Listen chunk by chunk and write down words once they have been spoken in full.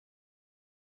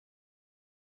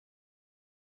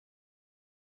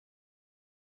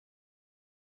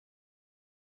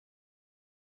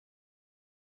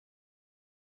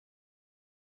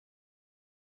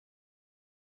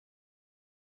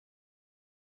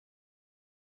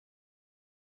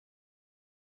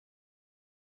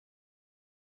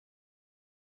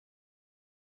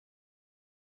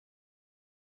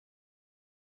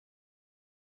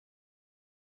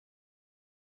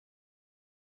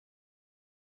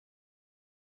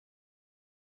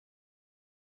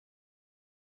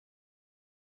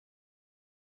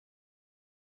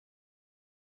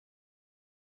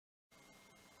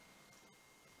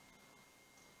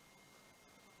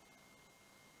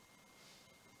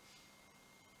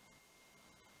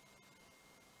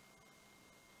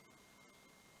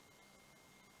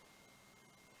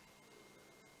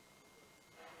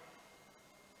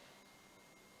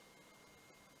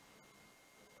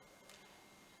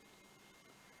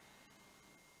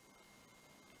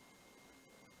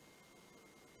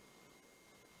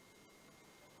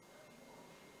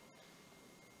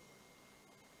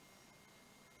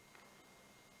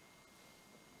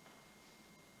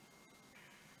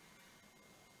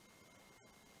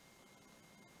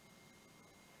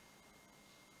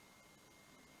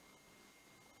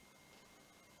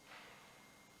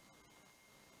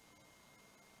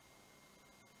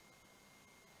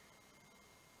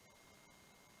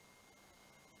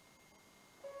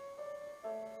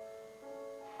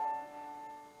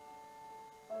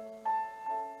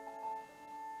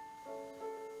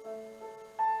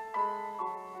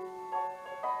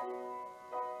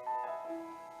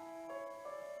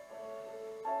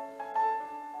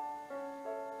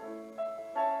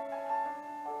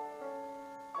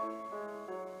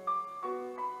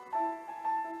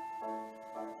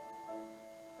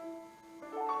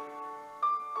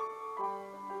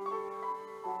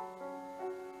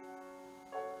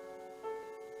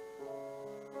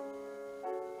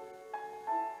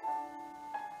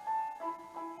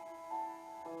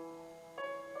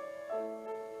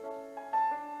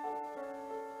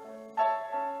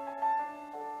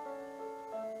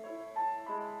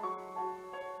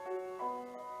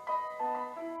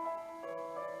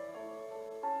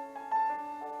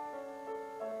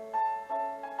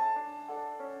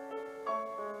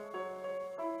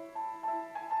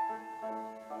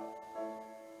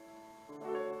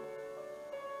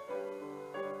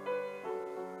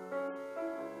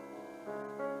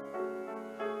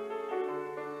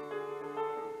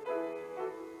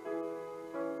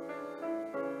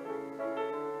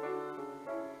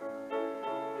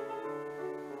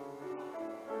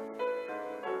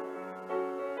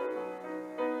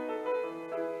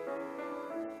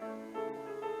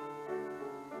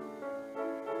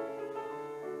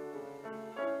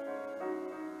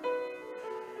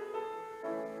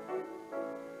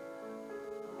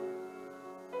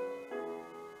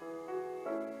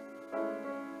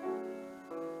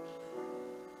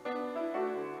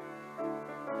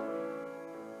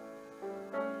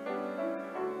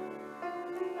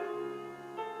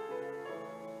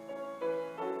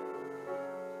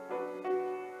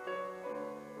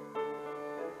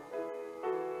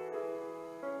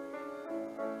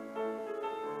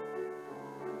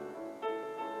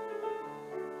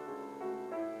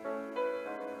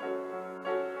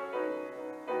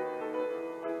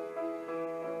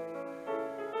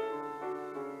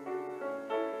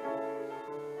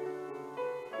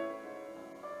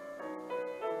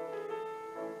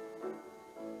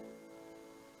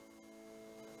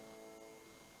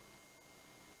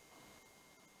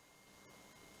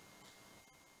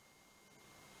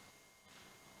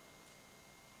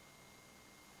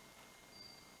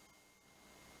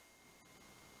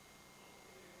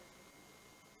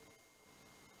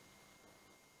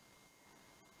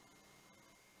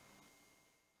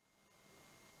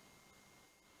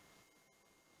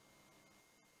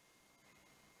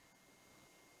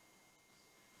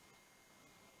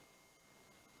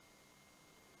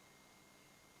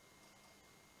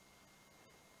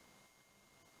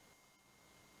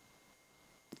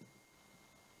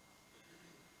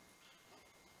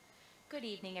Good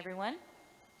evening, everyone.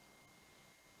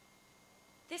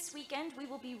 This weekend, we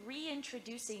will be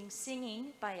reintroducing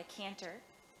singing by a cantor.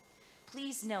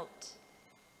 Please note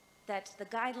that the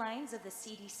guidelines of the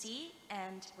CDC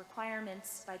and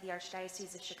requirements by the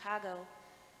Archdiocese of Chicago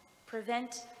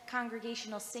prevent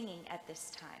congregational singing at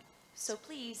this time. So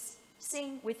please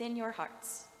sing within your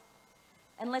hearts.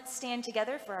 And let's stand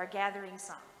together for our gathering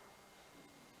song.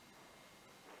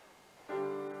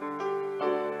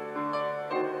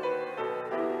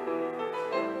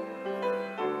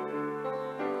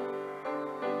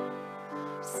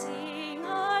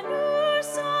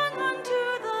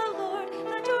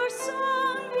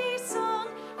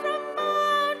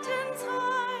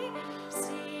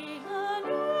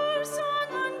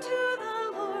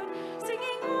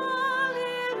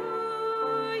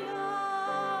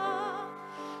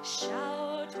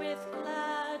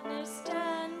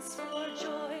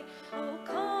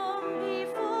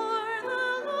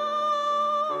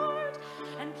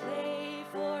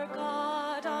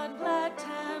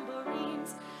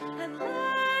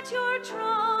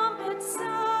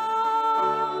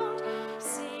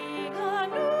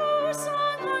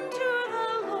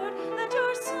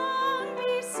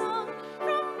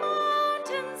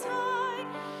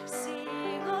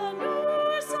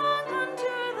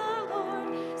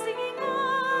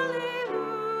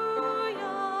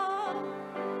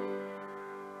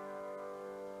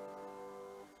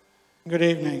 Good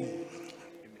evening,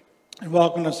 and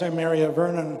welcome to St. Mary of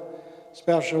Vernon.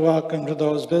 Special welcome to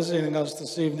those visiting us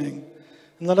this evening.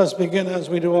 And let us begin, as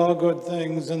we do all good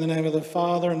things, in the name of the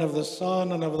Father, and of the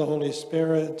Son, and of the Holy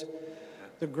Spirit.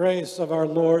 The grace of our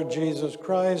Lord Jesus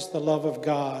Christ, the love of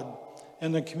God,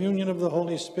 and the communion of the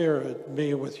Holy Spirit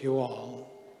be with you all.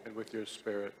 And with your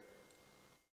spirit.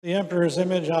 The emperor's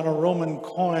image on a Roman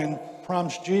coin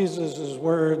prompts Jesus'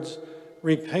 words,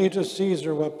 "Repay to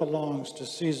Caesar what belongs to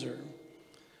Caesar."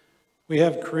 We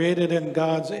are created in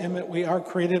God's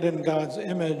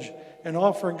image and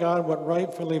offer God what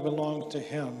rightfully belongs to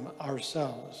him,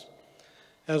 ourselves.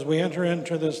 As we enter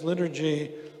into this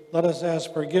liturgy, let us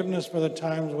ask forgiveness for the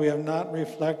times we have not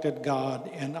reflected God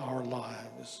in our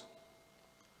lives.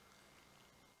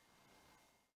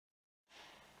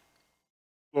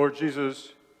 Lord Jesus,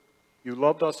 you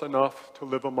loved us enough to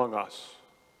live among us.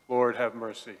 Lord, have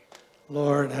mercy.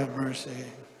 Lord, have mercy.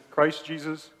 Christ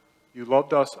Jesus, you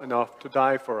loved us enough to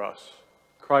die for us.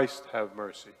 Christ, have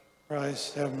mercy.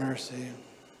 Christ, have mercy.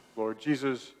 Lord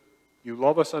Jesus, you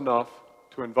love us enough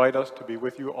to invite us to be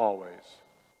with you always.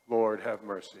 Lord, have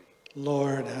mercy.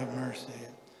 Lord, have mercy.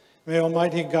 May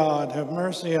Almighty God have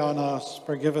mercy on us,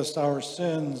 forgive us our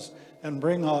sins, and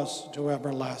bring us to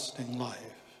everlasting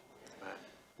life. Amen.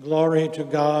 Glory to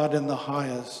God in the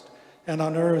highest, and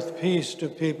on earth peace to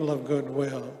people of good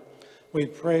will. We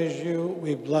praise you,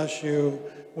 we bless you,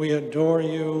 we adore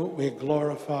you, we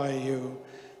glorify you.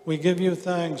 We give you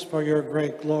thanks for your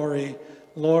great glory,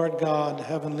 Lord God,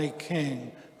 heavenly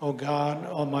King, O God,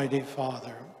 Almighty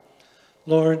Father.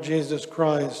 Lord Jesus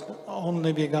Christ,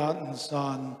 only begotten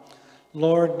Son,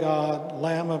 Lord God,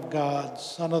 Lamb of God,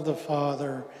 Son of the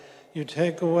Father, you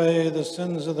take away the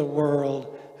sins of the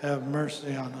world, have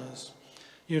mercy on us.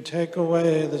 You take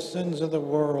away the sins of the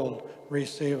world,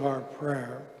 receive our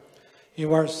prayer.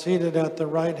 You are seated at the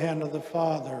right hand of the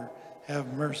Father,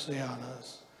 have mercy on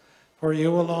us. For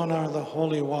you alone are the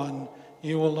Holy One,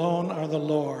 you alone are the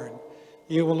Lord,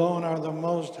 you alone are the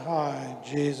Most High,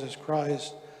 Jesus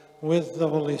Christ, with the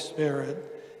Holy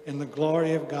Spirit, in the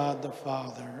glory of God the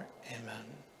Father. Amen.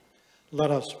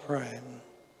 Let us pray.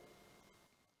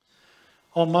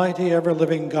 Almighty,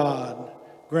 ever-living God,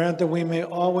 grant that we may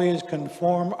always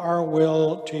conform our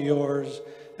will to yours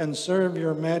and serve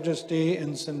your majesty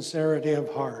in sincerity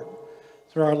of heart.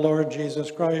 Through our Lord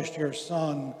Jesus Christ, your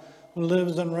Son, who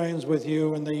lives and reigns with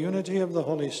you in the unity of the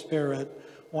Holy Spirit,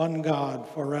 one God,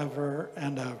 forever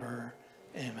and ever.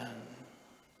 Amen.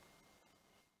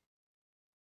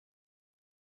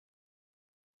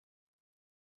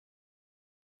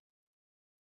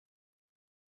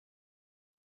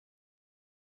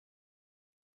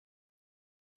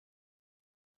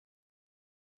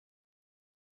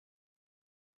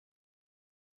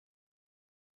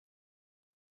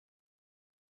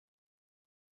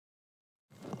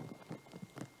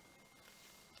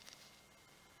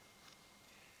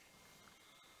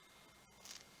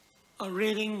 A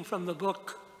reading from the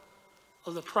book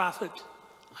of the prophet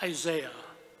Isaiah.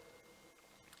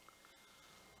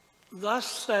 Thus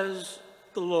says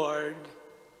the Lord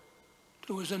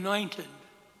to his anointed,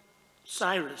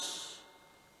 Cyrus,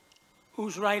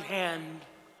 whose right hand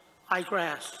I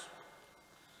grasp,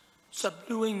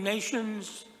 subduing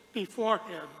nations before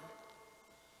him,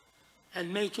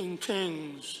 and making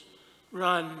kings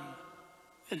run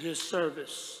in his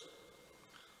service,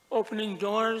 opening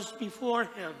doors before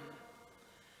him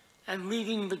and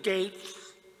leaving the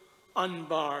gates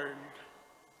unbarred.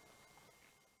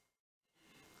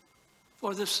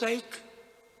 For the sake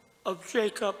of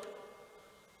Jacob,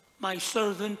 my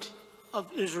servant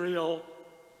of Israel,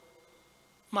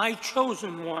 my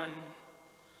chosen one,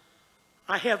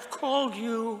 I have called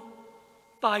you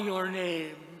by your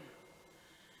name,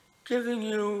 giving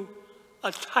you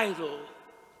a title,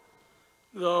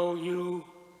 though you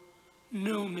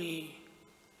knew me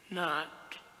not.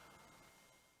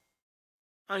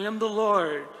 I am the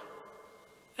Lord,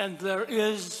 and there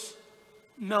is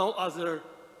no other.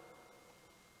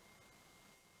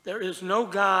 There is no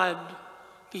God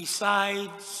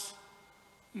besides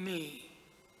me.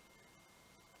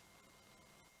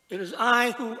 It is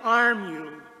I who arm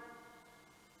you,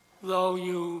 though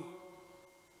you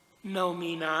know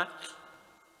me not,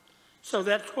 so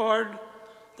that toward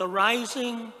the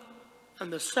rising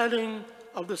and the setting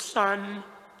of the sun,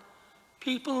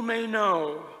 people may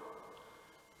know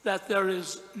that there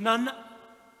is none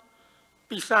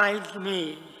besides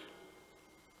me.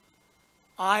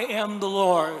 I am the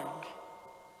Lord,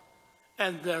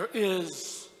 and there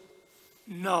is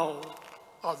no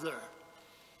other.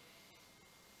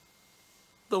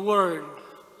 The word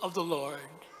of the Lord.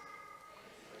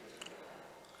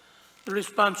 The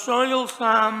responsorial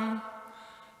psalm,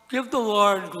 give the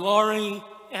Lord glory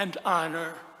and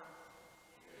honor.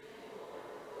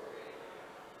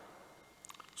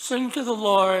 Sing to the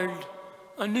Lord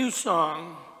a new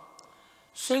song.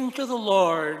 Sing to the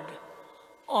Lord,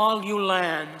 all you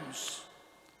lands.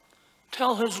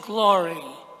 Tell his glory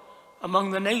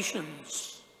among the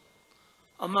nations,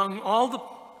 among all the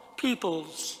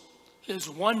peoples, his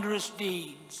wondrous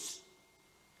deeds.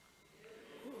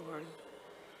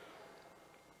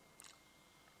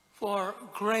 For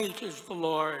great is the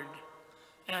Lord,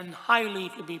 and highly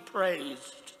to be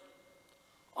praised.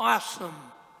 Awesome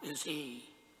is he,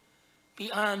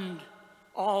 beyond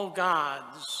all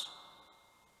gods.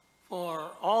 For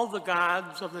all the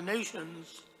gods of the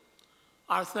nations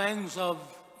are things of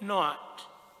naught,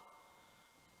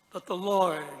 but the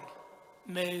Lord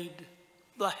made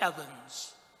the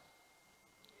heavens.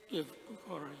 Give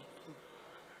glory.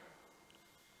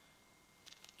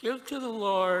 Give to the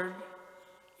Lord,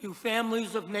 you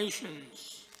families of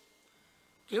nations.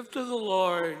 Give to the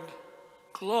Lord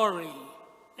glory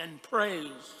and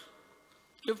praise.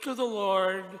 Give to the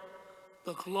Lord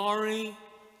the glory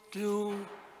due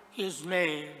his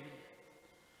name.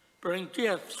 Bring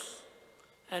gifts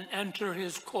and enter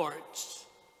his courts.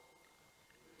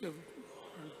 Give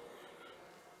glory.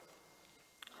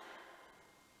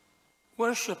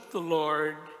 Worship the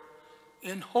Lord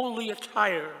in holy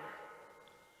attire.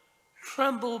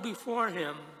 Tremble before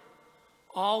him,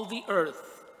 all the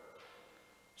earth.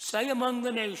 Say among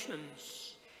the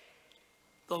nations,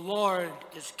 the Lord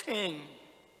is king.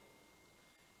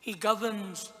 He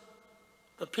governs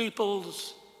the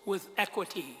peoples with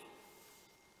equity.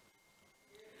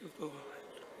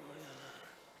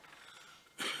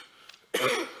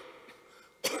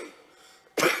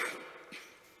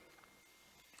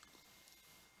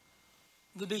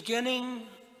 The beginning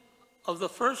of the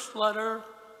first letter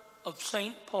of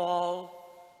St.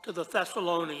 Paul to the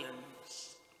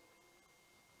Thessalonians.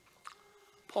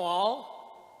 Paul,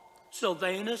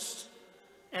 Silvanus,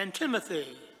 and Timothy,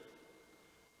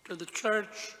 to the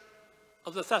church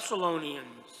of the Thessalonians,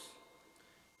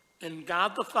 in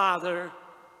God the Father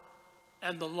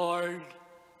and the Lord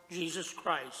Jesus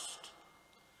Christ.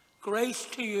 Grace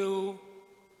to you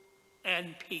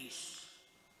and peace.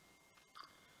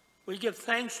 We give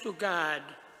thanks to God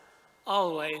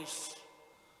always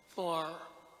for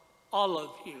all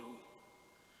of you,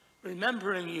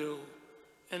 remembering you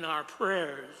in our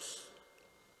prayers,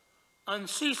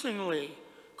 unceasingly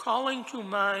calling to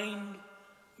mind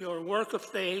your work of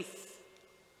faith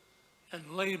and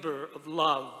labor of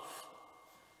love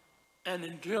and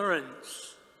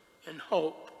endurance and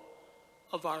hope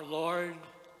of our Lord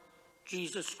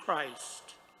Jesus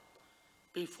Christ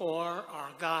before our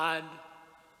God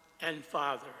and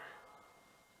Father.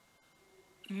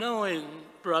 Knowing,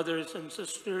 brothers and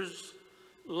sisters,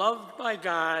 loved by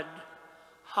God,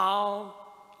 how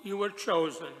you were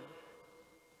chosen.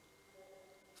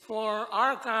 For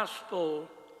our gospel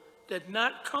did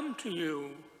not come to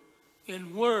you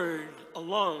in word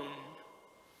alone,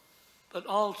 but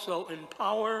also in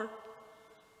power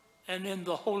and in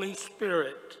the Holy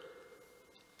Spirit,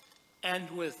 and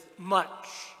with much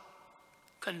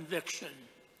conviction.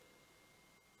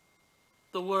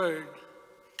 The word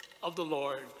of the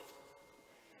Lord.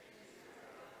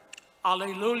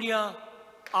 Alleluia,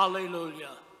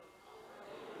 alleluia.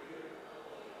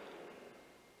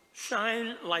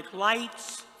 Shine like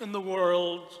lights in the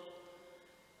world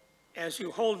as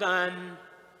you hold on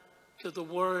to the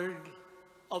word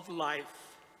of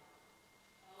life.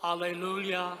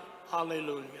 Alleluia,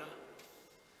 alleluia.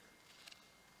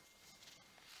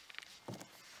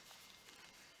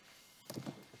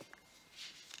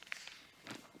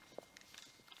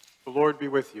 The Lord be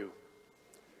with you.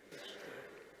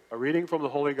 A reading from the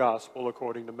Holy Gospel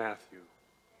according to Matthew.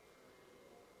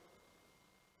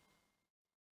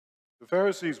 The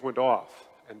Pharisees went off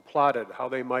and plotted how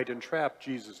they might entrap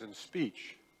Jesus in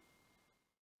speech.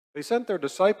 They sent their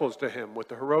disciples to him with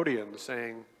the Herodians,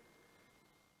 saying,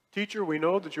 "Teacher, we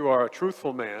know that you are a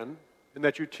truthful man and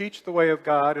that you teach the way of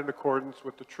God in accordance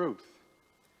with the truth.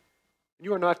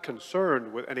 You are not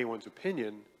concerned with anyone's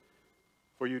opinion,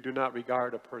 for you do not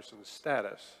regard a person's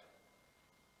status.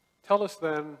 Tell us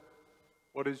then,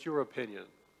 what is your opinion?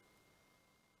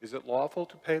 Is it lawful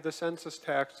to pay the census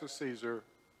tax to Caesar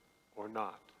or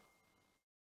not?"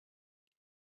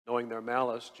 Knowing their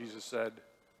malice, Jesus said,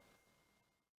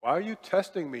 "Why are you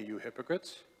testing me, you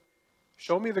hypocrites?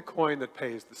 Show me the coin that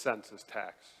pays the census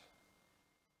tax."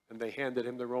 And they handed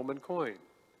him the Roman coin.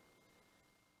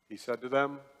 He said to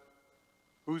them,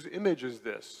 "Whose image is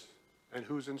this, and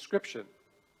whose inscription?"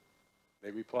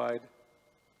 They replied,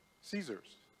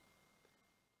 "Caesar's."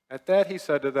 At that he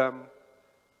said to them,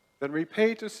 "Then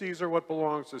repay to Caesar what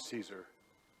belongs to Caesar,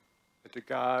 and to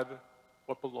God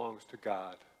what belongs to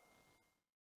God."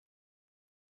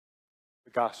 The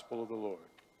Gospel of the Lord.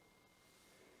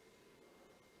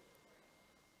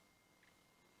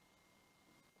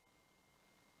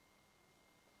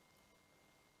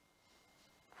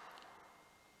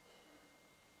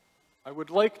 I would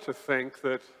like to think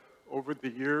that over the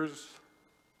years,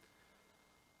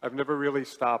 I've never really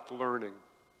stopped learning,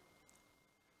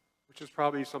 which is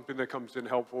probably something that comes in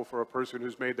helpful for a person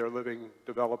who's made their living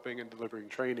developing and delivering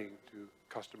training to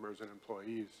customers and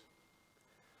employees.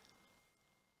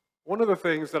 One of the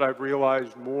things that I've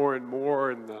realized more and more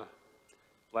in the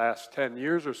last 10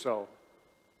 years or so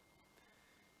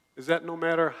is that no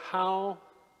matter how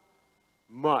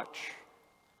much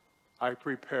I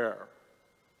prepare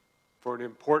for an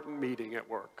important meeting at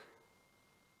work,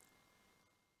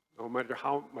 no matter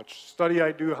how much study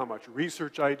I do, how much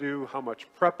research I do, how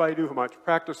much prep I do, how much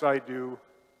practice I do,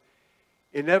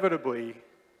 inevitably,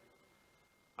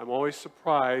 I'm always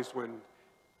surprised when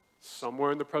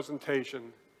somewhere in the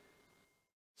presentation,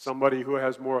 somebody who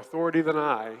has more authority than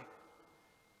I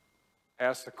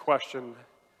asks a question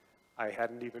I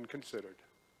hadn't even considered.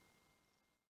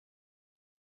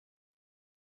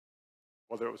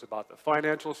 Whether it was about the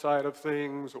financial side of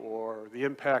things, or the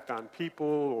impact on people,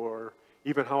 or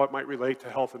even how it might relate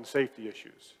to health and safety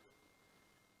issues.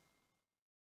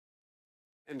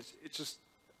 And it's just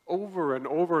over and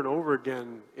over and over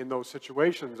again in those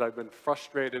situations, I've been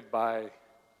frustrated by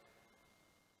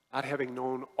not having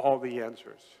known all the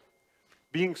answers,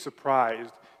 being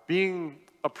surprised, being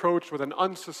approached with an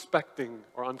unsuspecting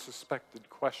or unsuspected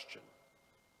question.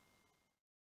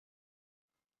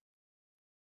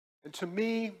 And to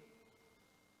me,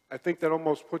 I think that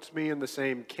almost puts me in the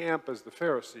same camp as the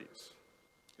Pharisees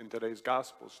in today's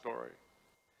gospel story.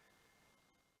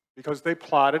 Because they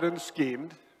plotted and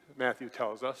schemed, Matthew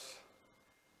tells us.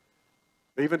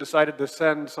 They even decided to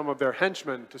send some of their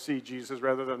henchmen to see Jesus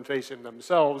rather than face him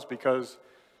themselves because,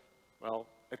 well,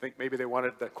 I think maybe they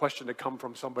wanted the question to come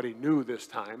from somebody new this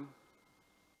time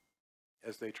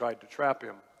as they tried to trap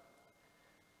him.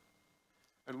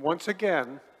 And once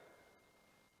again,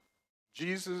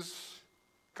 Jesus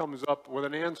comes up with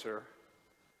an answer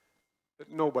that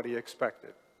nobody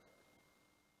expected.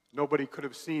 Nobody could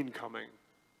have seen coming.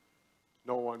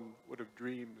 No one would have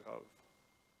dreamed of.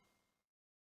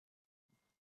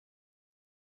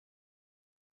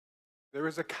 There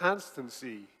is a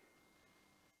constancy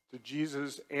to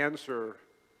Jesus' answer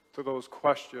to those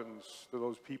questions, to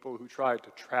those people who tried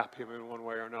to trap him in one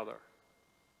way or another.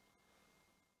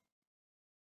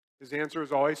 His answer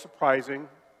is always surprising,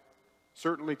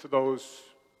 certainly to those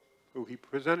who he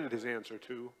presented his answer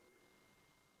to,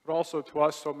 but also to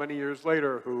us so many years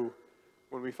later who,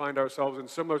 when we find ourselves in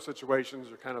similar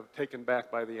situations, are kind of taken back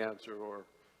by the answer or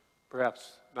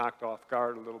perhaps knocked off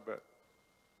guard a little bit.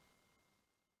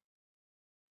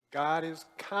 God is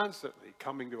constantly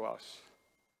coming to us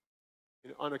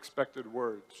in unexpected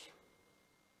words,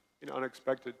 in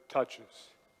unexpected touches,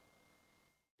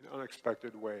 in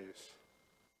unexpected ways.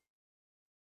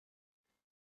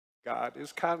 God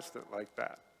is constant like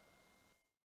that.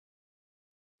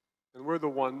 And we're the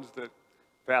ones that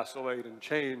vacillate and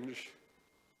change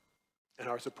and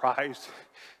are surprised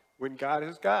when God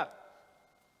is God.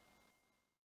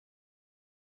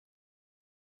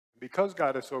 Because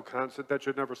God is so constant, that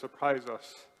should never surprise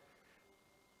us.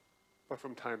 But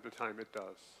from time to time it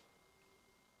does.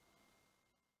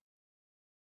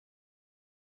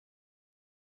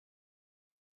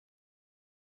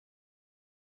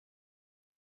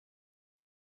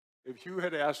 If you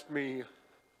had asked me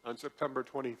on September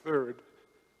 23rd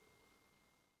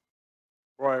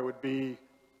where I would be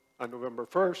on November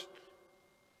 1st,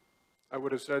 I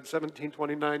would have said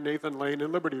 1729 Nathan Lane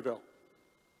in Libertyville.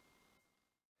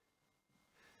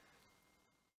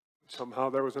 Somehow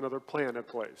there was another plan at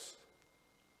place,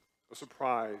 a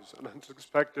surprise, an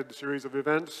unexpected series of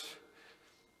events.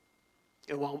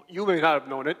 And while you may not have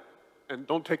known it, and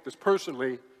don't take this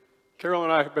personally, Carol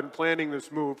and I have been planning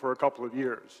this move for a couple of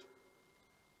years.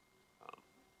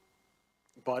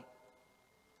 But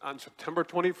on September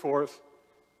 24th,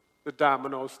 the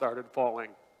dominoes started falling.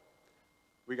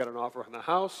 We got an offer on the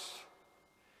house.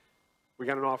 We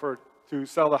got an offer to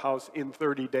sell the house in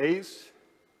 30 days,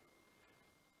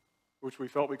 which we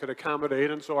felt we could accommodate.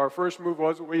 And so our first move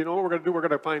was, well, you know what we're going to do? We're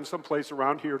going to find some place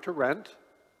around here to rent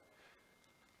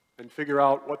and figure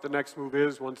out what the next move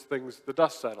is once the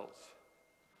dust settles.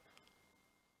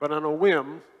 But on a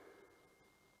whim,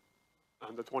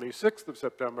 on the 26th of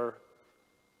September,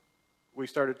 we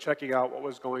started checking out what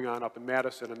was going on up in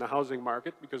Madison in the housing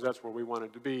market, because that's where we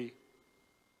wanted to be.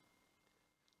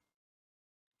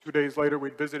 2 days later, we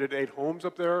visited 8 homes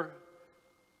up there,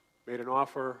 made an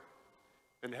offer,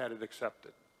 and had it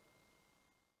accepted.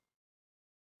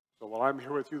 So while I'm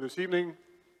here with you this evening,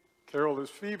 Carol is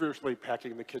feverishly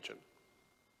packing the kitchen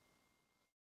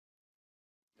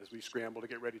as we scramble to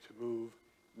get ready to move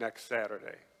next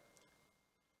Saturday.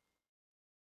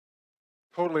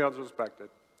 Totally unsuspected.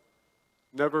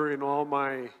 Never in all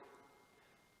my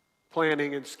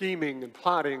planning and scheming and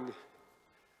plotting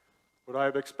would I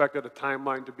have expected a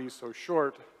timeline to be so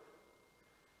short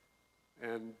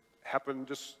and happen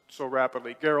just so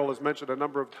rapidly. Carol has mentioned a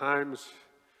number of times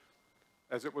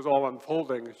as it was all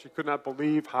unfolding, she could not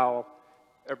believe how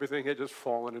everything had just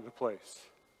fallen into place.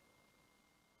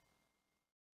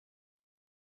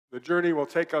 The journey will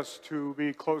take us to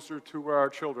be closer to where our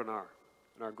children are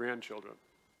and our grandchildren.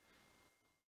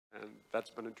 And that's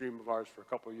been a dream of ours for a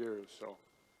couple of years. So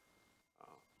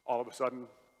all of a sudden,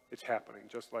 it's happening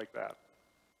just like that.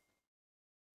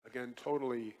 Again,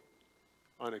 totally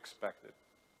unexpected.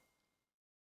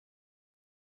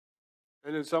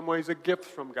 And in some ways, a gift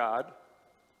from God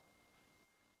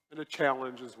and a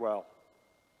challenge as well.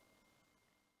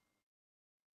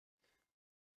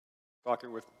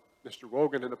 Talking with Mr.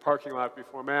 Wogan in the parking lot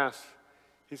before Mass,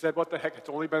 he said, what the heck, it's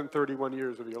only been 31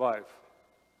 years of your life.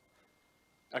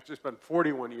 Actually spent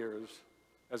 41 years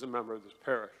as a member of this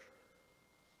parish.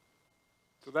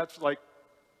 So that's like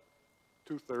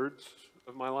 2/3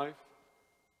 of my life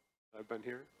I've been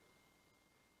here.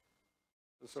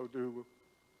 And so to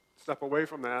step away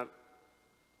from that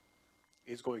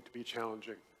is going to be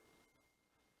challenging.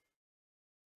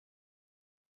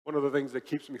 One of the things that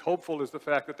keeps me hopeful is the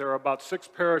fact that there are about 6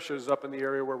 parishes up in the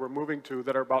area where we're moving to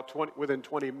that are about within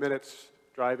 20 minutes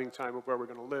driving time of where we're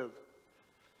going to live.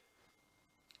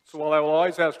 So while I will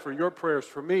always ask for your prayers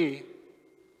for me,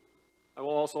 I will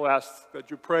also ask that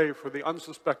you pray for the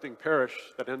unsuspecting parish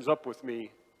that ends up with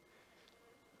me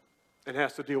and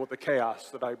has to deal with the chaos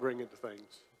that I bring into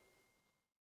things.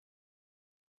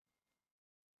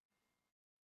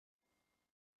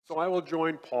 So I will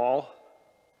join Paul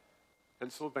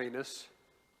and Sylvanus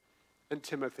and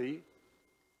Timothy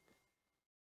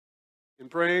in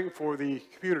praying for the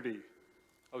community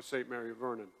of St. Mary of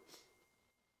Vernon.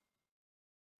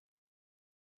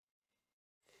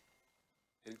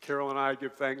 And Carol and I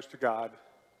give thanks to God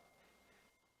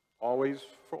always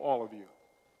for all of you,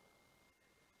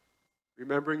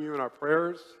 remembering you in our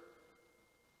prayers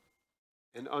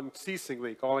and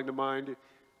unceasingly calling to mind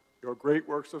your great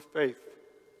works of faith,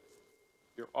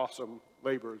 your awesome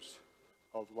labors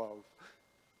of love.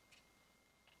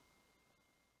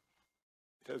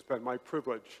 It has been my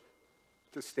privilege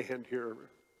to stand here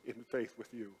in faith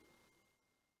with you.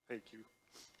 Thank you.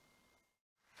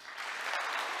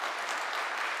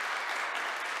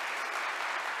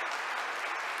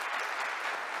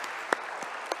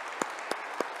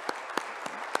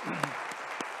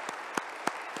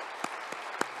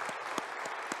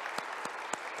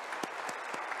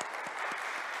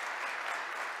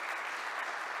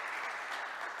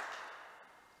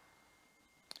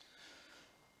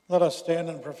 Let us stand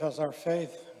and profess our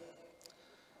faith.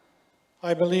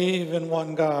 I believe in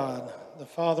one God, the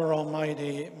Father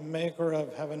Almighty, maker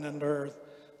of heaven and earth,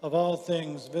 of all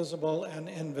things visible and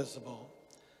invisible.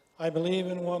 I believe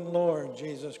in one Lord,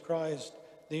 Jesus Christ,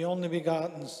 the only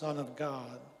begotten Son of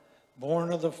God,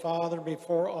 born of the Father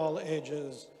before all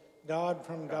ages, God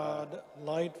from God,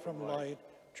 light from light,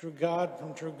 true God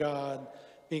from true God,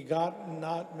 begotten,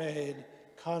 not made,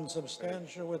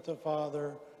 consubstantial with the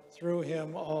Father, through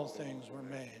him all things were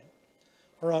made.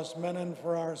 For us men and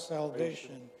for our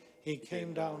salvation, he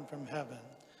came down from heaven,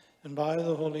 and by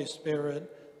the Holy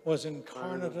Spirit was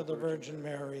incarnate of the Virgin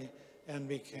Mary and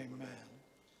became man.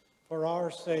 For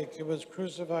our sake he was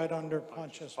crucified under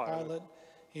Pontius Pilate.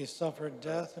 He suffered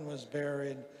death and was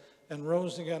buried, and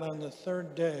rose again on the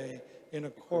third day in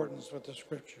accordance with the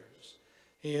Scriptures.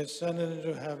 He ascended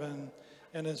into heaven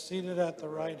and is seated at the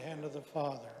right hand of the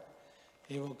Father.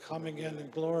 He will come again in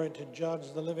glory to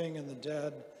judge the living and the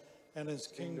dead, and his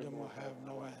kingdom will have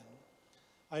no end.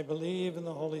 I believe in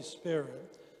the Holy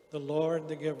Spirit, the Lord,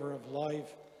 the giver of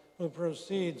life, who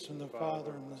proceeds from the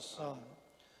Father and the Son,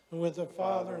 who with the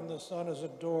Father and the Son is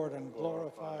adored and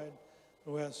glorified,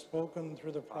 who has spoken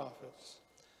through the prophets.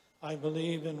 I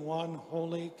believe in one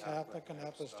holy, Catholic, and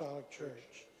Apostolic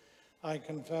Church. I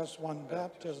confess one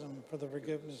baptism for the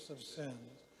forgiveness of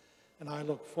sins, and I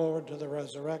look forward to the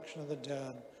resurrection of the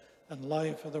dead and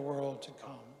life of the world to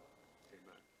come.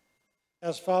 Amen.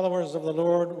 As followers of the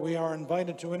Lord, we are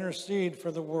invited to intercede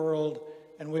for the world,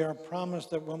 and we are promised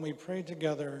that when we pray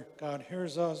together, God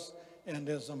hears us and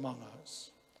is among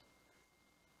us.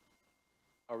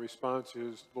 Our response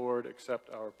is, Lord, accept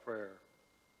our prayer.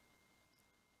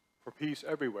 For peace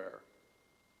everywhere,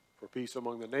 for peace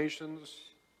among the nations,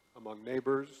 among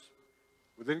neighbors,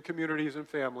 within communities and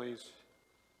families,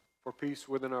 for peace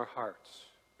within our hearts,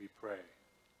 we pray.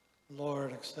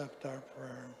 Lord, accept our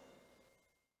prayer.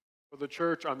 For the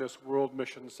Church on this World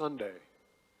Mission Sunday,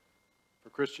 for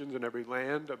Christians in every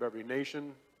land of every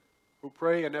nation who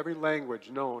pray in every language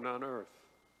known on earth,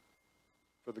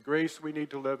 for the grace we need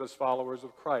to live as followers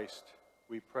of Christ,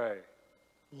 we pray.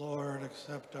 Lord,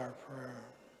 accept our prayer.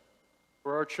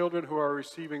 For our children who are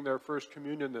receiving their first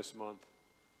communion this month,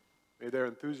 may their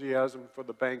enthusiasm for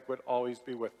the banquet always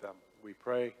be with them, we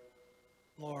pray.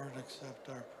 Lord, accept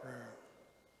our prayer.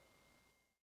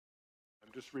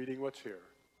 I'm just reading what's here.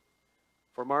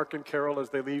 For Mark and Carol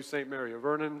as they leave St. Mary of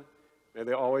Vernon, may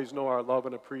they always know our love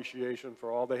and appreciation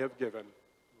for all they have given,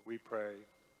 we pray.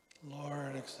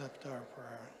 Lord, accept our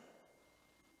prayer.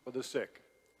 For the sick,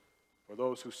 for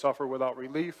those who suffer without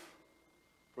relief,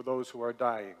 for those who are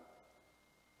dying,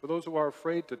 for those who are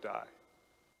afraid to die,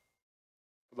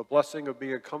 for the blessing of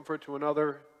being a comfort to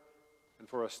another, and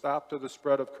for a stop to the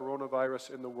spread of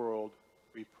coronavirus in the world,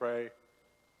 we pray,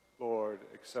 Lord,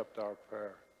 accept our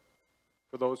prayer.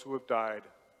 For those who have died,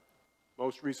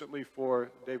 most recently for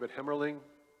David Hemmerling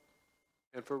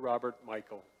and for Robert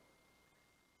Michael.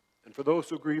 And for those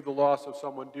who grieve the loss of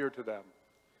someone dear to them,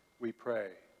 we pray.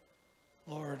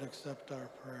 Lord, accept our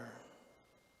prayer.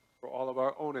 For all of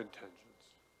our own intentions.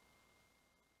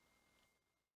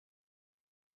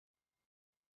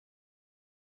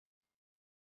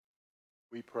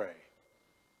 We pray.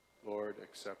 Lord,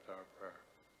 accept our prayer.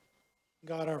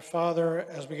 God our Father,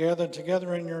 as we gather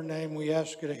together in your name, we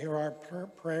ask you to hear our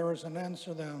prayers and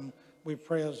answer them. We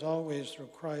pray as always through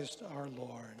Christ our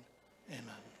Lord.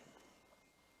 Amen.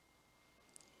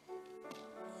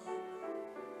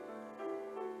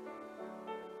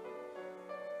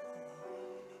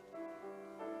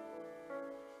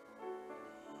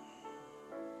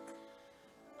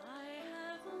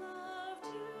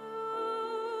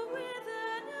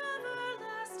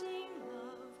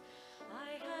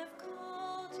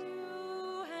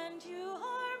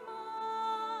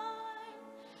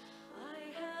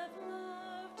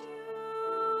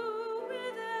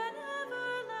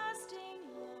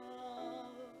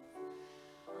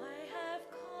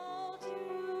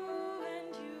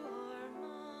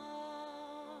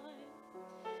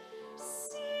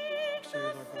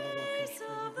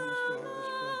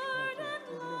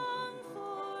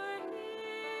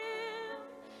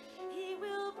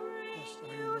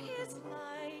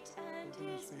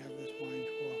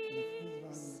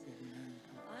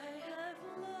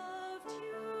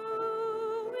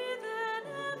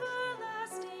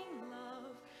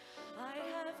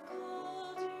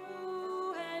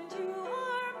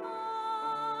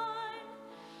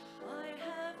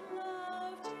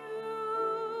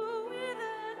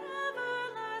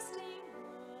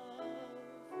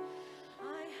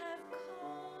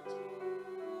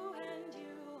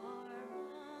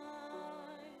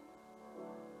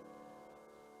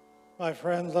 My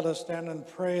friends, let us stand and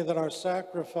pray that our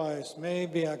sacrifice may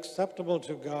be acceptable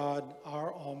to God,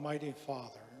 our Almighty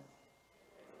Father.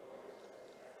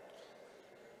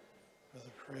 For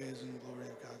the praise and glory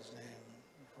of God's name,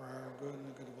 for for our good and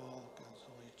the good of all God's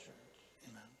holy church.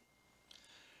 Amen.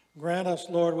 Grant us,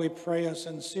 Lord, we pray, a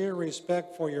sincere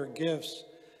respect for your gifts,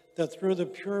 that through the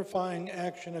purifying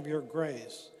action of your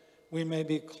grace, we may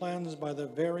be cleansed by the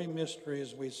very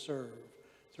mysteries we serve,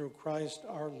 through Christ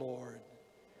our Lord.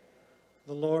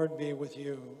 The Lord be with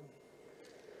you.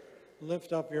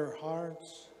 Lift up your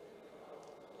hearts.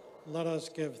 Let us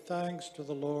give thanks to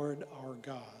the Lord our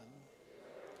God.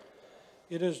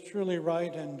 It is truly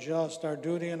right and just, our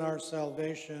duty and our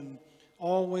salvation,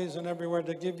 always and everywhere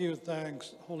to give you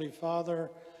thanks, Holy Father,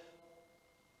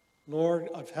 Lord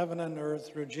of heaven and earth,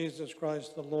 through Jesus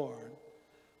Christ the Lord.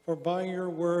 For by your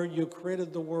word you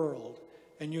created the world,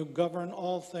 and you govern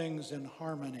all things in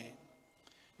harmony.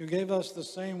 You gave us the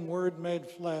same word made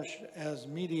flesh as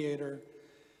mediator,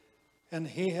 and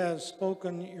he has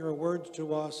spoken your words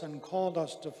to us and called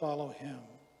us to follow him.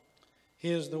 He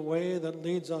is the way that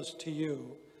leads us to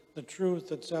you, the truth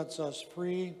that sets us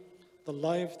free, the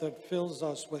life that fills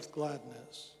us with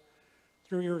gladness.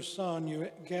 Through your Son, you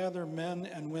gather men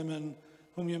and women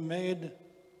whom you made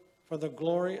for the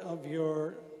glory of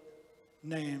your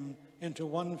name into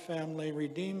one family,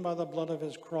 redeemed by the blood of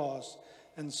his cross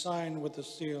and signed with the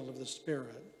seal of the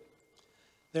Spirit.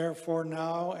 Therefore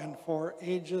now and for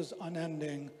ages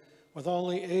unending, with all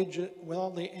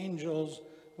the angels,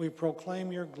 we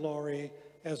proclaim your glory,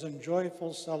 as in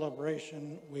joyful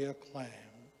celebration we acclaim.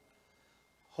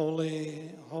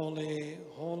 Holy, holy,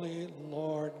 holy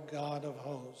Lord God of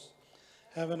hosts,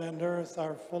 heaven and earth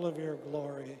are full of your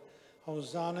glory.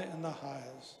 Hosanna in the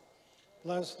highest.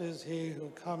 Blessed is he who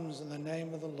comes in the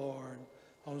name of the Lord.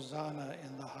 Hosanna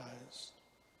in the highest.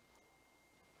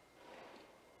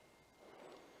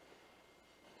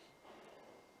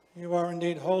 You are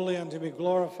indeed holy and to be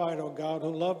glorified, O God, who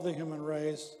love the human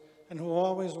race and who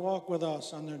always walk with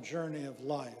us on the journey of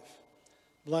life.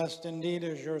 Blessed indeed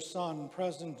is your Son,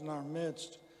 present in our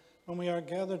midst, when we are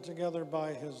gathered together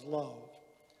by his love.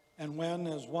 And when,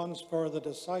 as once for the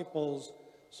disciples,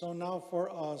 so now for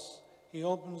us, he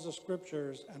opens the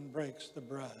scriptures and breaks the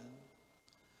bread.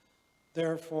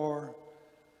 Therefore,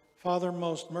 Father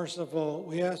most merciful,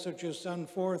 we ask that you send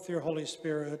forth your Holy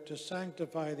Spirit to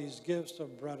sanctify these gifts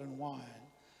of bread and wine,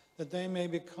 that they may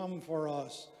become for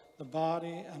us the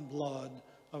body and blood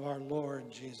of our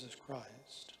Lord Jesus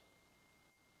Christ.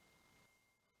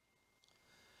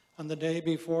 On the day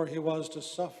before he was to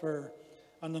suffer,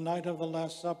 on the night of the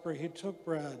Last Supper, he took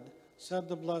bread, said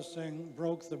the blessing,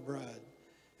 broke the bread,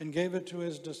 and gave it to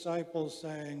his disciples,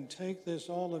 saying, "Take this,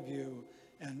 all of you,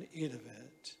 and eat of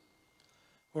it.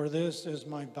 For this is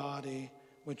my body,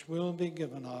 which will be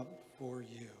given up for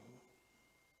you."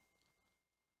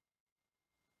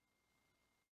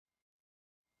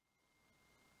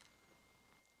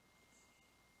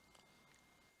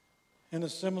 In a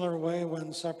similar way,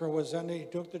 when supper was ended, he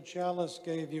took the chalice,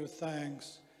 gave you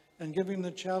thanks, and giving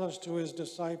the chalice to his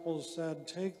disciples said,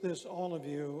 "Take this, all of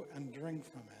you, and drink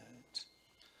from it.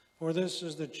 For this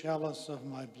is the chalice of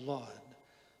my blood,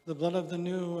 the blood of the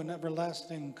new and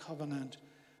everlasting covenant,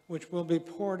 which will be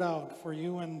poured out for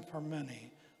you and for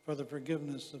many for the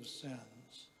forgiveness of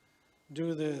sins.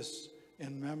 Do this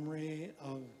in memory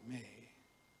of me."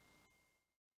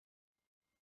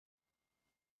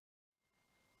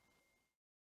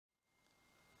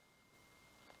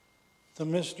 The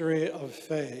mystery of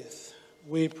faith.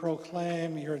 We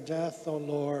proclaim your death, O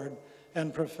Lord,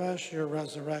 and profess your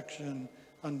resurrection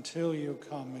until you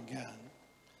come again.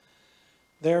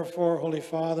 Therefore, Holy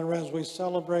Father, as we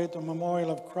celebrate the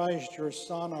memorial of Christ, your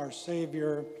Son, our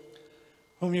Savior,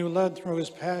 whom you led through his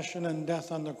passion and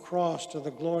death on the cross to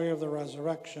the glory of the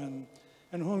resurrection,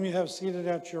 and whom you have seated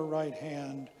at your right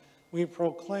hand, we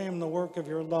proclaim the work of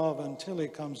your love until he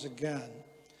comes again,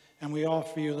 and we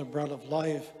offer you the bread of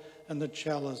life and the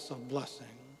chalice of blessing.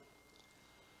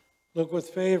 Look with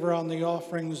favor on the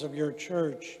offerings of your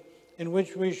church, in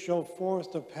which we show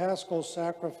forth the paschal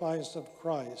sacrifice of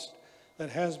Christ that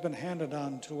has been handed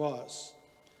on to us,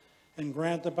 and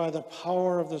grant that by the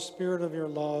power of the Spirit of your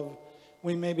love,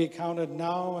 we may be counted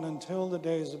now and until the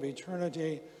days of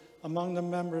eternity among the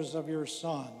members of your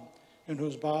Son, in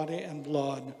whose body and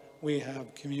blood we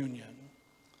have communion.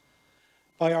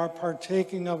 By our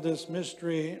partaking of this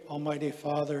mystery, Almighty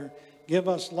Father, give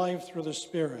us life through the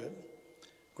Spirit.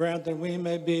 Grant that we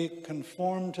may be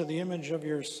conformed to the image of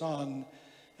your Son,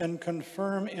 and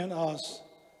confirm in us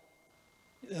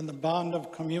in the bond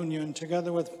of communion,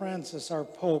 together with Francis, our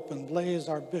Pope, and Blaise,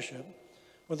 our Bishop,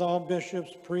 with all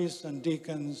bishops, priests, and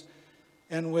deacons,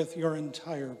 and with your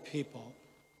entire people.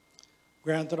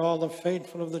 Grant that all the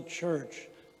faithful of the Church,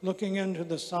 looking into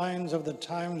the signs of the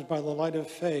times by the light of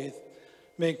faith,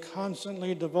 may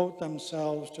constantly devote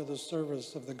themselves to the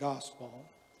service of the gospel.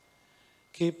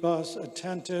 Keep us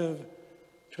attentive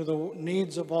to the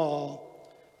needs of all,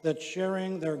 that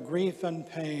sharing their grief and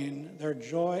pain, their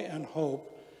joy and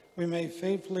hope, we may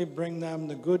faithfully bring them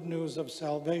the good news of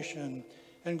salvation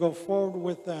and go forward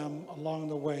with them along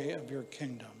the way of your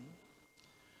kingdom.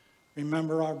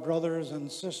 Remember our brothers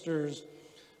and sisters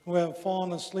who have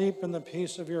fallen asleep in the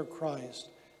peace of your Christ,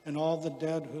 and all the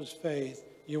dead whose faith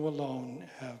you alone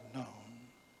have known.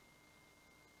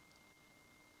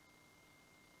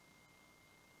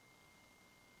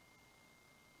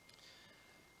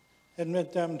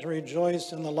 Admit them to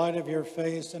rejoice in the light of your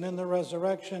face, and in the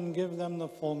resurrection give them the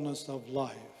fullness of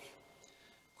life.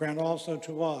 Grant also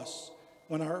to us,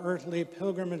 when our earthly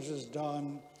pilgrimage is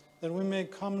done, that we may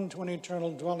come to an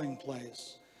eternal dwelling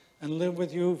place and live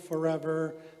with you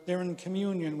forever, there in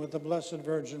communion with the Blessed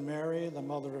Virgin Mary, the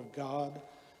Mother of God,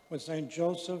 with Saint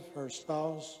Joseph, her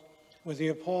spouse, with the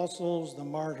apostles, the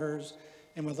martyrs,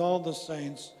 and with all the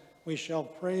saints. We shall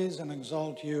praise and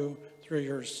exalt you through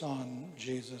your Son,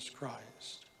 Jesus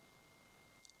Christ.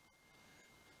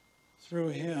 Through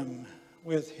him,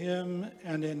 with him,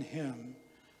 and in him,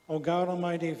 O God,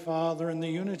 Almighty Father, in the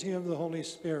unity of the Holy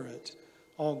Spirit,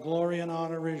 all glory and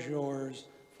honor is yours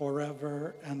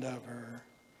forever and ever.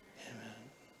 Amen.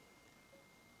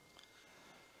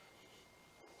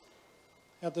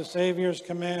 At the Savior's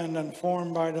command and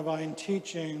formed by divine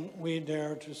teaching, we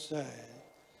dare to say,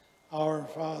 Our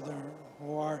Father,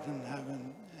 who art in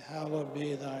heaven, hallowed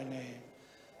be thy name.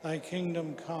 Thy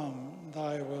kingdom come,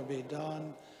 thy will be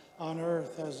done, on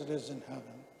earth as it is in heaven.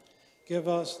 Give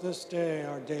us this day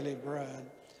our daily bread,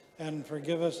 and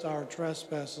forgive us our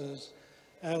trespasses,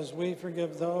 as we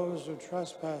forgive those who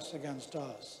trespass against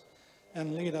us.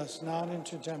 And lead us not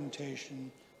into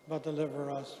temptation, but deliver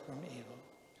us from evil.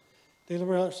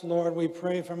 Deliver us, Lord, we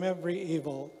pray, from every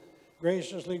evil.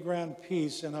 Graciously grant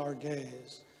peace in our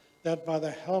days, that by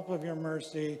the help of your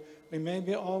mercy we may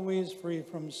be always free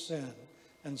from sin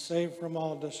and safe from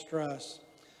all distress,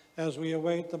 as we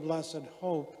await the blessed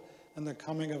hope and the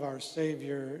coming of our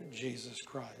Savior, Jesus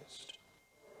Christ.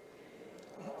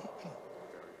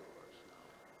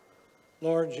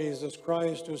 Lord Jesus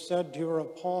Christ, who said to your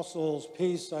apostles,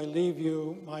 Peace I leave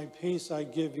you, my peace I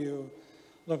give you,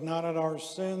 look not at our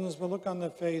sins, but look on the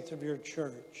faith of your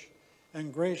church,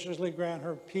 and graciously grant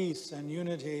her peace and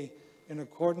unity in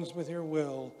accordance with your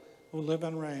will, who live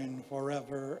and reign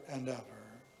forever and ever.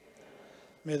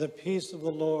 May the peace of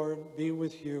the Lord be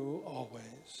with you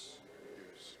always. Your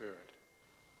spirit.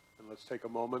 And let's take a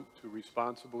moment to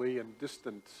responsibly and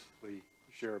distantly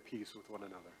share peace with one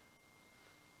another.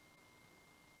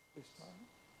 Please smile.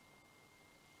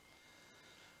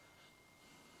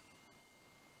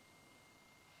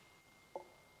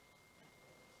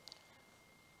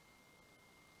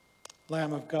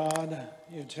 Lamb of God,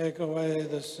 you take away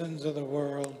the sins of the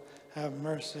world, have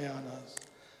mercy on us.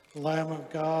 Lamb of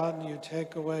God, you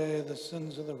take away the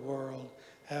sins of the world,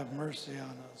 have mercy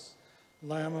on us.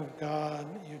 Lamb of God,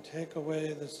 you take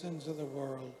away the sins of the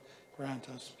world, grant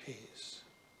us peace.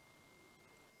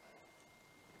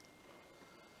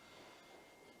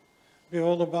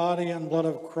 Behold the body and blood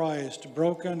of Christ,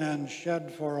 broken and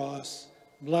shed for us.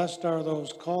 Blessed are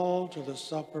those called to the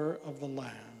supper of the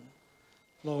Lamb.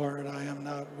 Lord, I am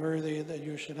not worthy that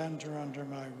you should enter under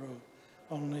my roof.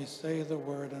 Only say the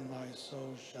word, and my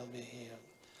soul shall be healed.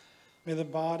 May the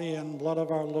body and blood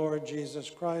of our Lord Jesus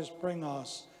Christ bring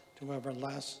us to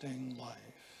everlasting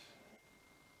life.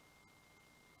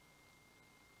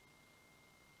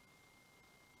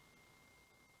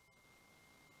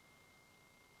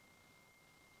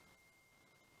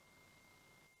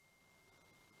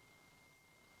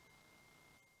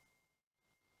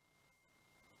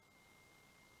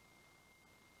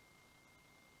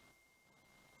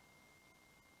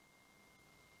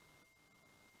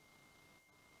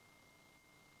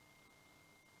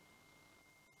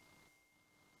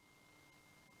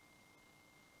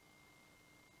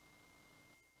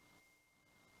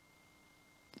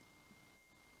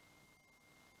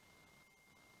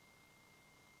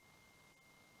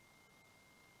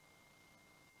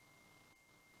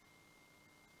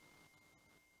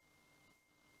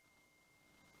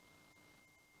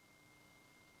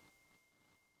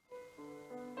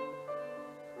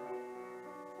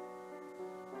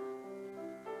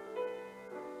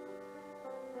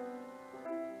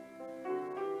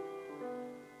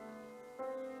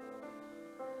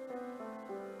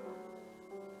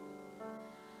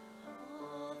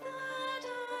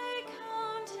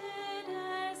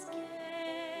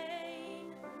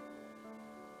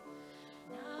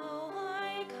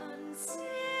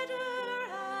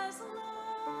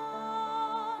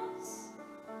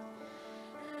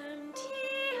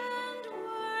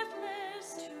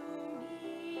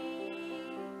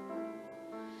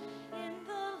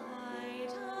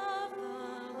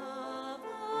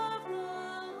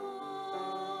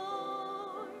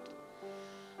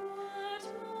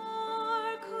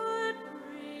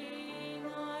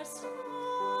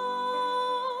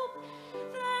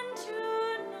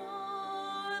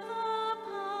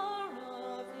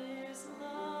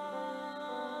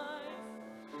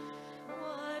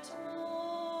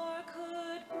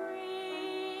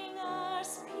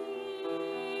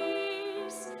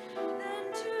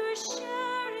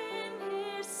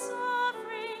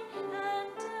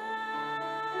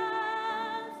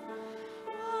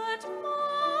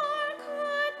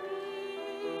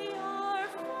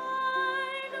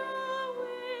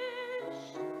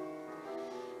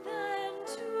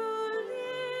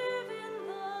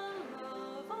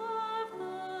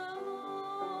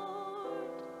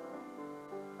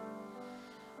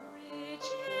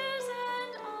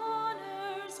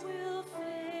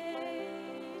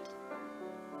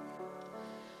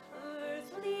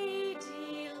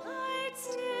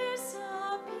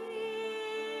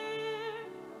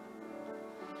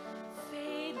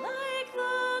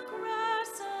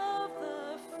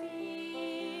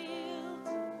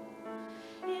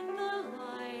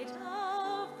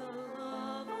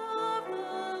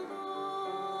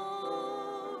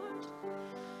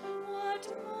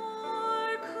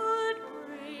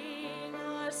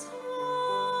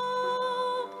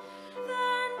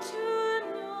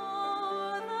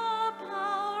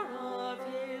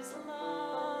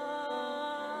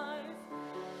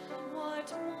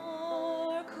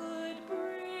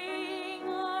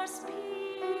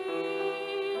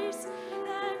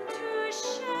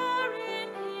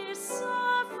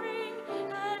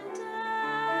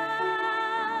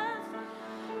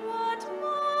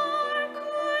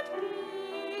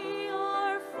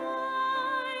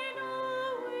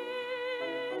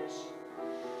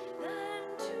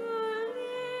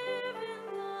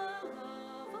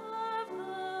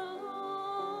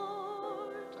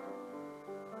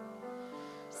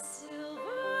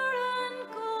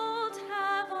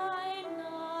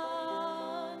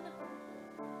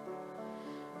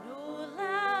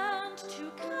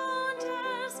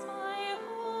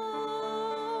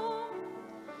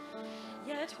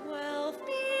 What wealth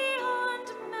beyond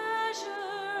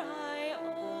measure I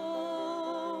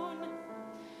own,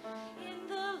 in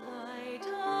the light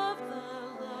of the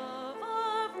love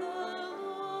of the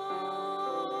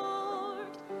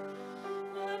Lord,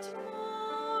 what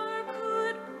more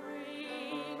could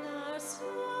bring us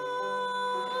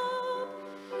hope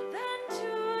than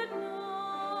to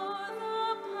know the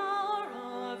power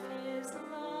of his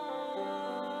life?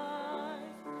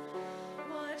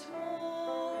 What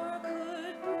more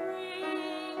could bring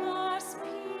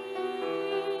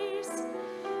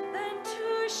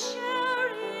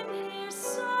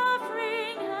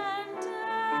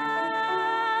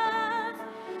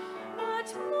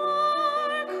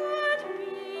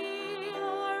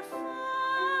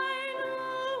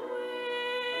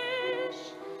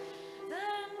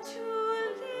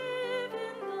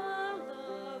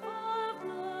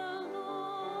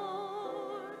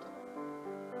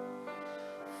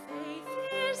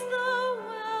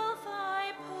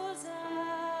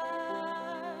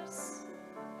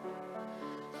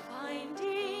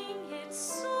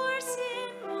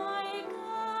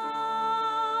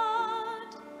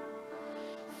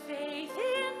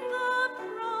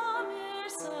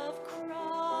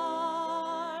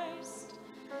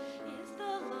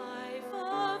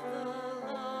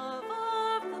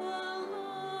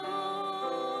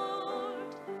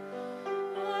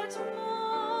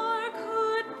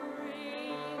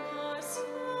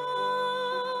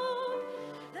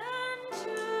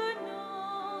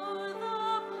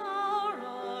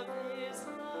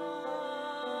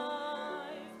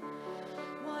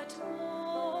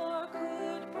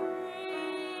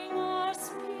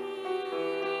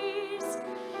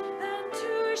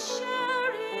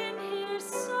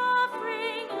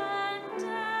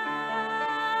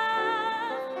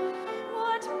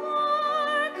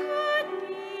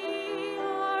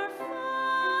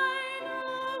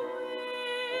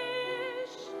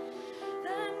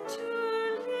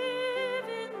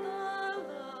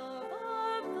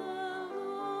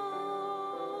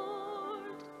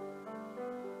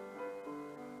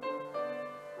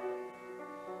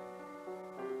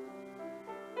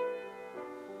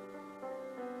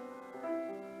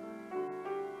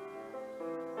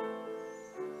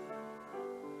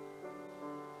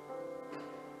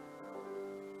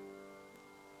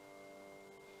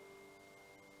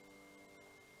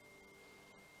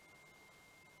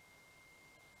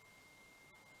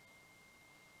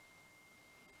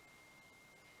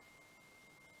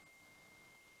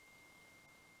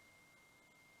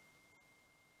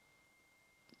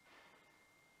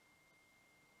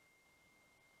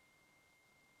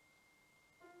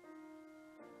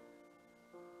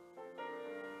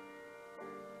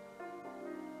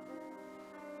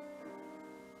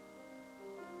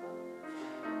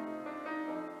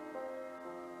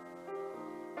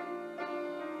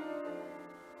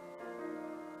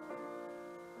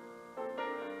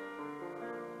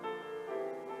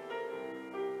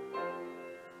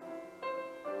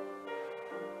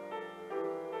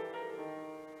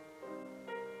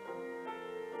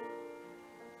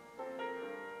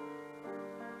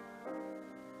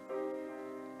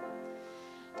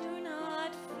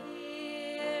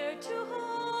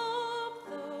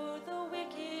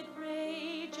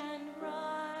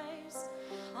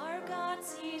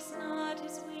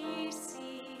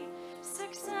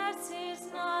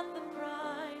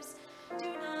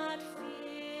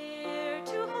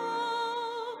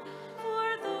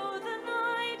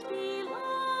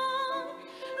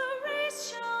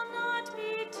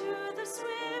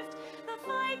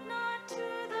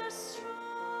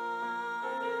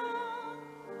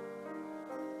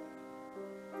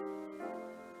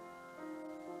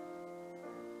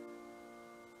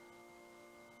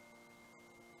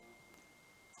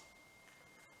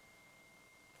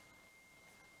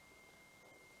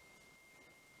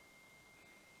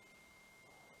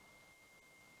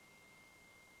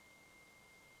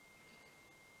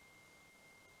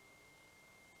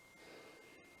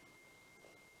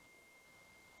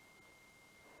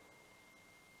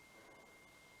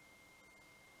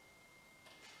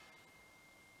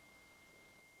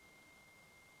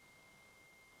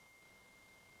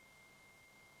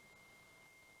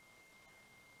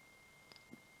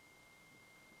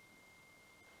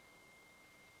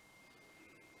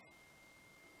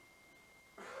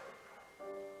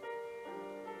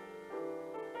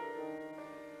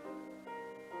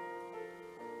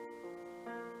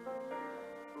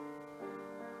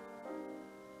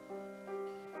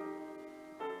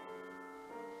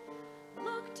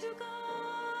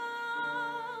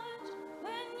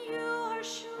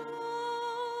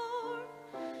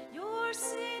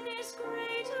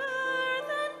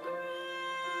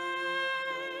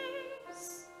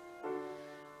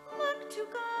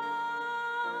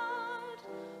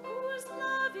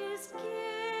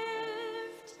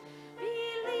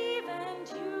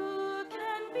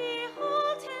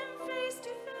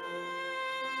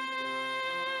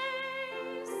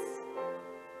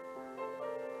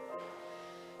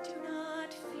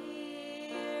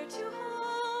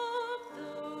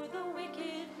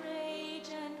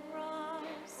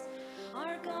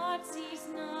God sees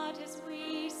not as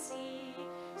we see.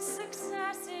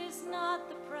 Success is not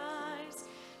the prize.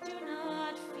 Do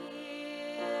not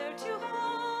fear to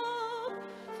hope,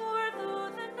 for though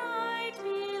the night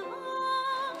be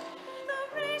long, the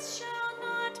race shall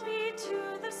not be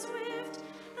to the swift,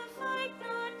 the fight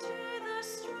not to the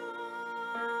strong.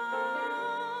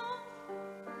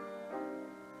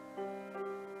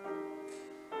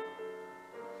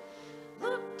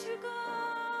 Look to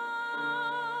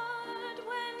God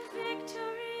when victory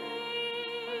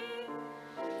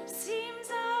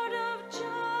seems out of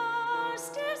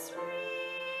justice reach.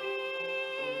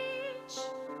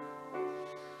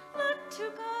 Look to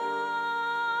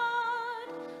God,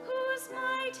 whose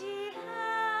mighty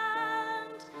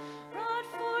hand brought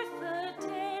forth the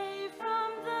day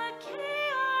from the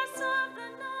chaos of the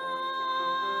night.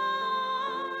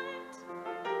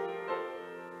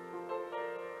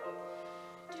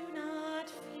 Do not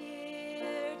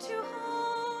fear to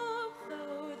hope,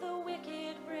 though the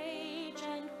wicked rage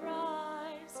and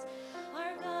rise.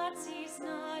 Our God sees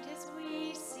not as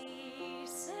we see.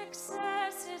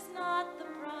 Success is not the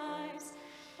prize.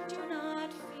 Do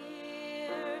not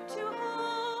fear to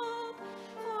hope,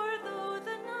 for though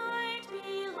the night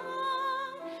be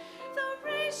long, the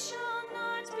race shall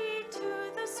not be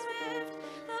to the swift,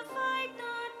 the fight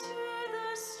not to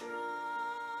the strong.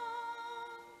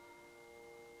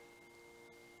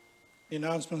 The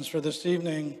announcements for this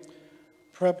evening: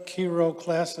 Prep Kiro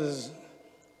classes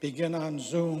begin on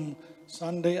Zoom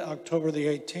Sunday, October the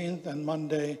 18th and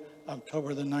Monday,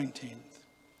 October the 19th.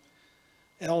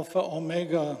 Alpha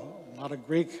Omega, a lot of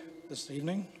Greek this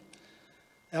evening.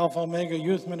 Alpha Omega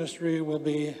Youth Ministry will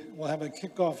have a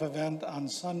kickoff event on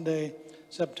Sunday,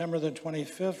 September the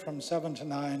 25th from 7 to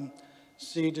 9.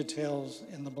 See details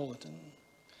in the bulletin.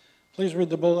 Please read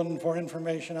the bulletin for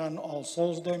information on All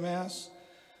Souls Day Mass,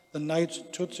 the night's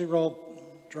Tootsie Roll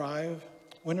Drive,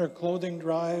 Winter Clothing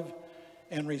Drive,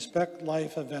 and Respect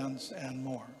Life events and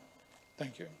more.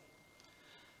 Thank you.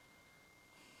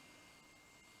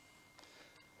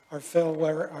 Our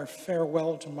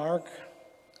farewell to Mark.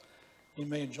 You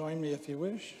may join me if you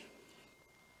wish.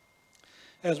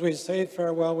 As we say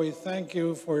farewell, we thank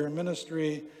you for your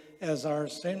ministry as our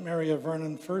St. Mary of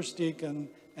Vernon first deacon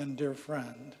and dear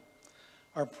friend.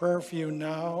 Our prayer for you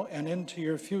now and into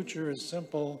your future is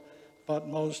simple but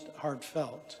most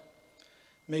heartfelt.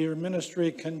 May your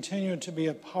ministry continue to be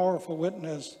a powerful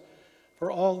witness for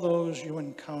all those you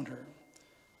encounter.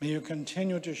 May you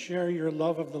continue to share your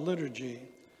love of the liturgy.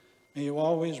 May you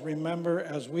always remember,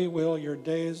 as we will, your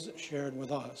days shared with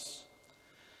us.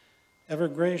 Ever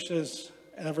gracious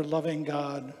and ever loving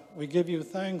God, we give you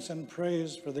thanks and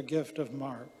praise for the gift of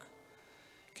Mark.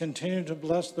 Continue to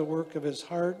bless the work of his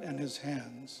heart and his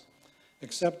hands.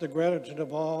 Accept the gratitude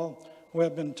of all who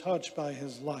have been touched by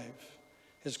his life,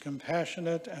 his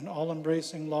compassionate and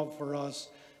all-embracing love for us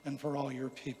and for all your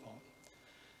people.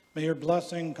 May your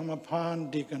blessing come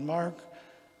upon Deacon Mark,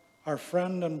 our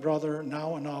friend and brother,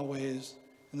 now and always,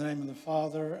 in the name of the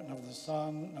Father, and of the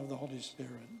Son, and of the Holy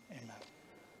Spirit. Amen.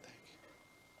 Thank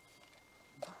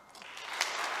you.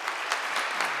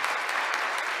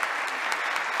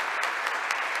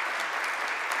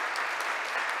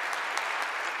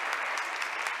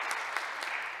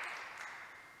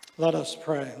 Let us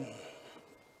pray.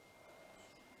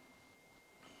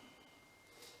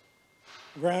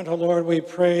 Grant, O Lord, we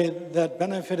pray, that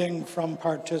benefiting from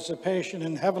participation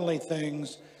in heavenly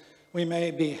things, we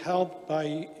may be helped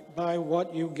by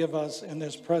what you give us in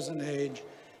this present age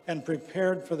and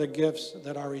prepared for the gifts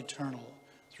that are eternal.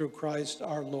 Through Christ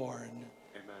our Lord.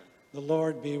 Amen. The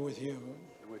Lord be with you.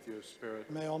 And with your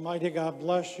spirit. May Almighty God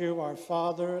bless you, our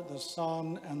Father, the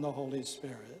Son, and the Holy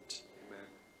Spirit. Amen.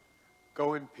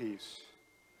 Go in peace.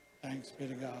 Thanks be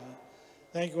to God.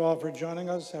 Thank you all for joining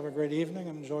us. Have a great evening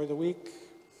and enjoy the week.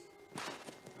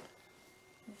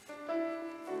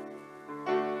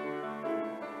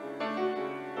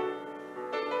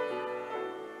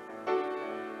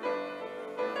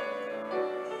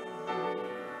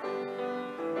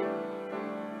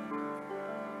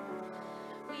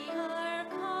 We are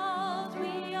called,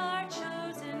 we are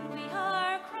chosen, we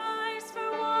are Christ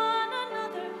for one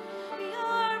another. We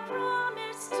are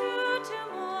promised to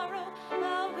tomorrow,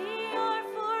 while we are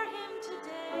for him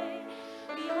today.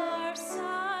 We are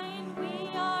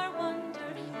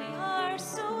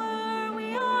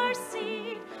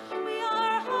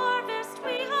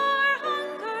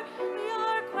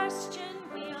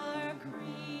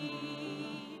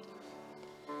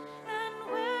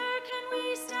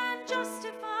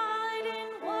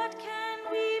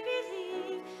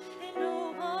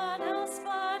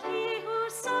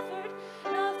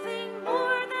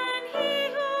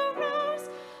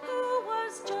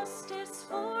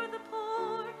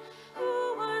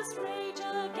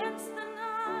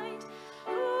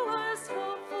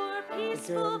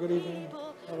peaceful Good evening.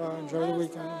 people. Bye-bye. Enjoy the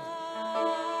weekend.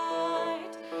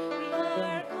 Light. We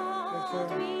are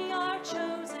called, we are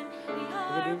chosen, we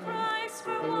are Christ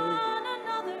for one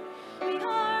another. We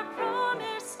are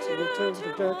promised to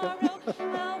tomorrow,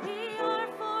 while we are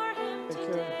for Him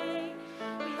today.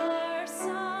 We are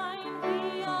sign,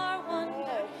 we are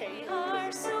wonder, we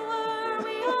are sower,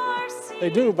 we are seed. They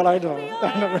do, but I don't. We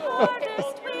are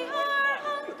harvest, we are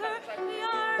hunger, we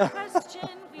are question,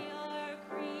 we are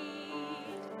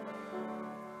creed.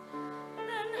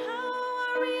 Then how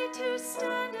are we to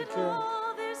stand in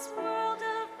all this world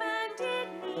of bandit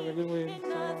need? In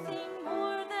nothing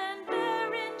more than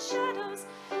barren shadows,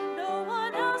 no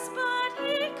one else but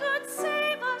He could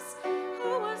save us.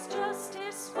 Who was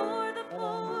justice for the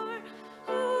poor?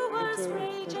 Who was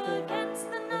rage against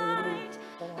the night?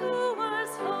 Who was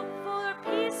hope for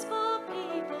peaceful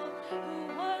people? Who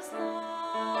was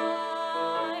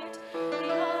light? We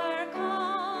are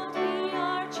called, we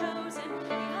are chosen,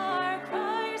 we are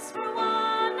Christ for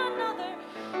one another.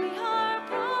 We are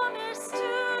promised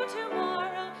to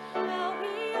tomorrow, while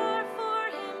we are for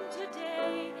Him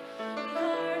today. We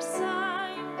are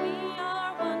sign, we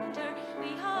are wonder,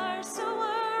 we are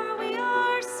sower, we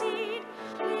are seed,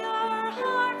 we are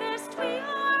harvest, we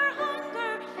are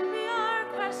hunger, we are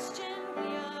question,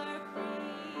 we are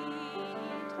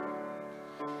creed.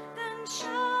 Then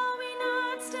shall